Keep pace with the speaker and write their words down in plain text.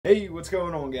Hey, what's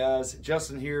going on, guys?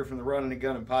 Justin here from the Running and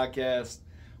Gunning podcast.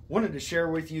 Wanted to share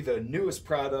with you the newest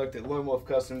product that Lone Wolf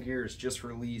Custom Gear has just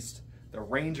released, the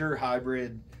Ranger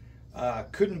Hybrid.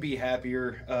 Couldn't be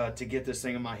happier to get this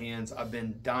thing in my hands. I've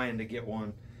been dying to get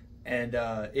one, and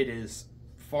it is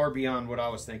far beyond what I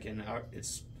was thinking.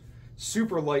 It's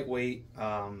super lightweight.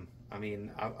 I'm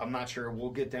not sure.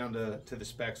 We'll get down to the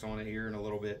specs on it here in a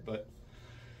little bit, but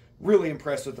really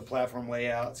impressed with the platform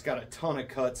layout. It's got a ton of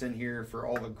cuts in here for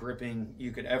all the gripping you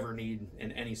could ever need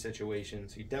in any situation.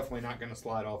 So you're definitely not going to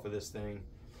slide off of this thing.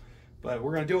 But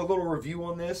we're going to do a little review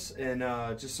on this and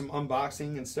just some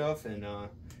unboxing and stuff and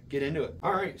get into it.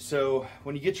 All right, so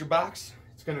when you get your box,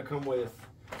 it's going to come with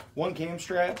one cam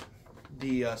strap,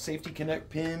 the Safety Connect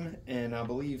pin, and I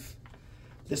believe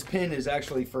this pin is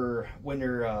actually for when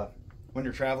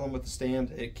you're traveling with the stand.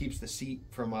 It keeps the seat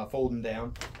from folding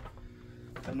down.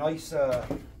 A nice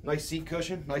seat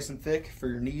cushion, nice and thick for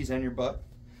your knees and your butt.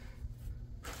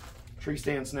 Tree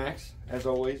stand snacks, as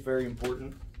always, very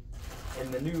important.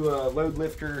 And the new load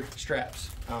lifter straps.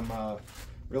 I'm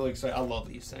really excited. I love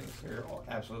these things. They're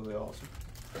absolutely awesome.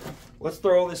 Let's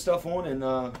throw all this stuff on and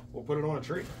we'll put it on a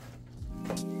tree.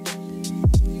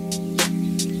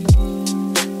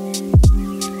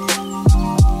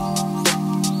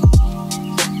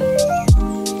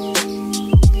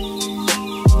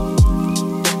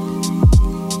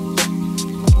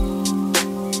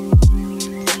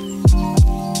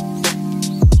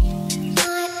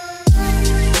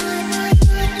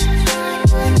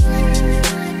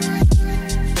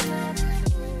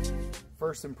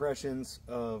 First impressions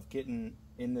of getting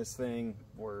in this thing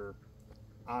were,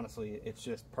 honestly, it's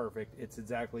just perfect. It's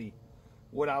exactly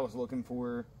what I was looking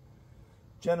for.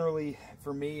 Generally,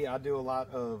 for me, I do a lot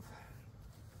of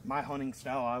my hunting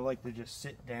style. I like to just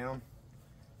sit down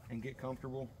and get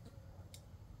comfortable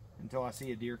until I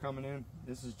see a deer coming in.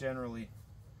 This is generally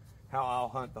how I'll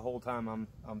hunt the whole time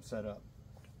I'm set up.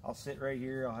 I'll sit right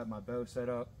here, I'll have my bow set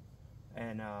up,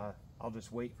 and I'll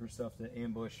just wait for stuff to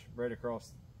ambush right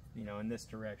across, in this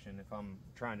direction if I'm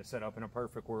trying to set up in a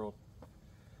perfect world.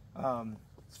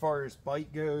 As far as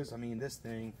bite goes, this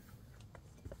thing,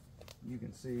 you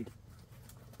can see,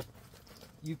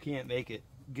 you can't make it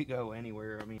go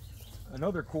anywhere.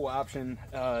 Another cool option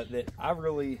that I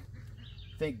really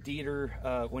think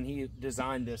Dieter, when he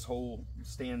designed this whole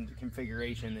stand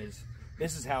configuration, is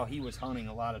this is how he was hunting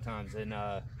a lot of times. And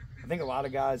I think a lot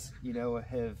of guys,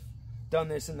 have done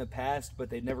this in the past, but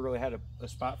they've never really had a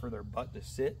spot for their butt to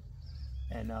sit.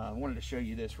 And I wanted to show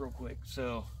you this real quick.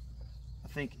 So I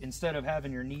think instead of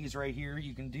having your knees right here,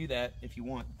 you can do that if you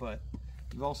want, but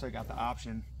you've also got the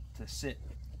option to sit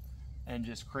and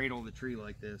just cradle the tree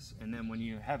like this. And then when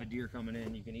you have a deer coming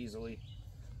in, you can easily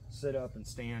sit up and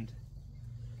stand.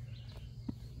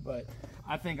 But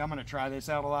I think I'm gonna try this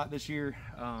out a lot this year.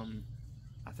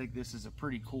 I think this is a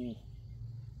pretty cool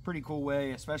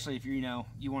way, especially if you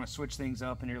want to switch things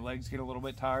up and your legs get a little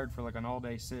bit tired for like an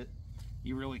all-day sit.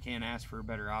 You really can't ask for a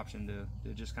better option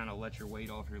to just kind of let your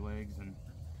weight off your legs and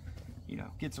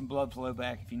get some blood flow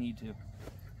back if you need to. I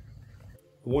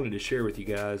wanted to share with you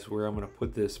guys where I'm going to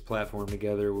put this platform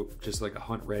together, just like a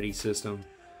hunt ready system.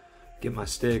 Get my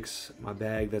sticks, my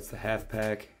bag, that's the half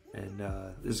pack, and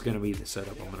this is going to be the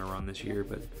setup I'm going to run this year.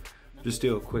 But just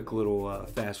do a quick little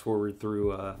fast forward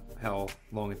through how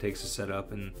long it takes to set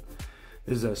up. And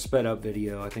this is a sped up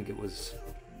video. I think it was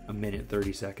 1 minute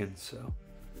 30 seconds. So.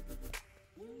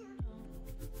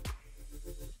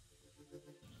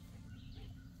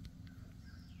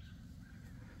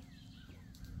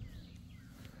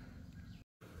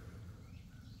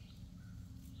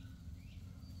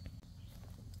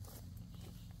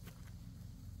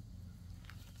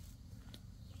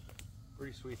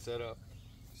 Pretty sweet setup.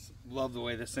 Love the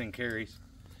way this thing carries.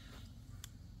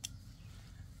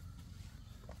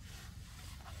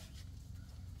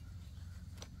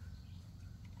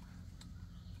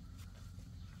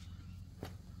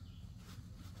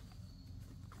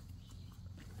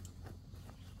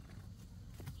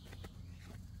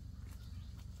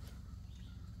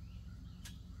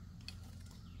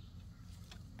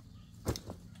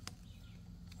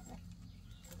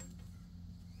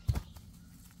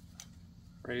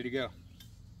 Ready to go.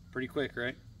 Pretty quick,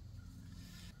 right?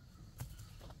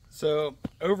 So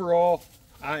overall,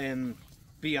 I am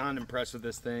beyond impressed with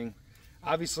this thing.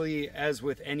 Obviously, as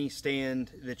with any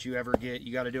stand that you ever get,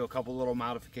 you got to do a couple little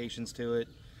modifications to it.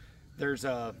 There's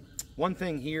one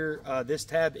thing here. This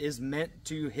tab is meant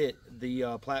to hit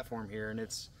the platform here, and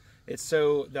it's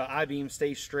so the I-beam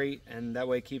stays straight, and that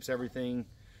way it keeps everything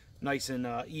nice and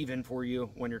even for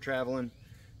you when you're traveling.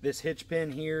 This hitch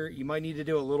pin here, you might need to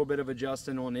do a little bit of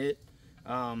adjusting on it.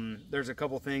 There's a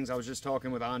couple things I was just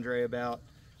talking with Andre about.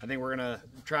 I think we're going to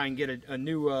try and get a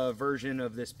new version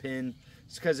of this pin,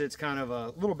 just because it's kind of a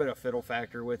little bit of fiddle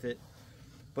factor with it.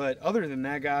 But other than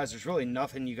that, guys, there's really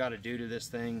nothing you got to do to this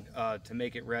thing to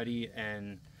make it ready.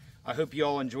 And I hope you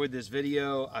all enjoyed this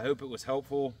video. I hope it was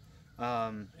helpful.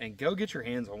 And go get your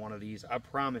hands on one of these. I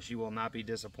promise you will not be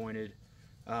disappointed.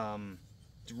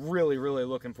 Really, really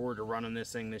looking forward to running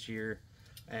this thing this year.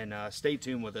 And stay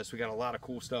tuned with us. We got a lot of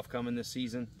cool stuff coming this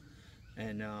season.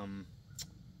 And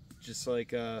just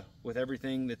like with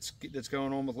everything that's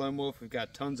going on with Lone Wolf, we've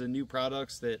got tons of new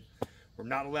products that we're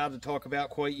not allowed to talk about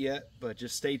quite yet, but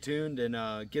just stay tuned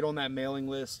and get on that mailing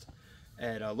list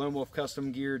at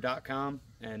lonewolfcustomgear.com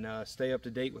and stay up to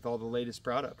date with all the latest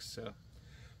products. So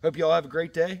hope you all have a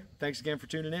great day. Thanks again for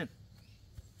tuning in.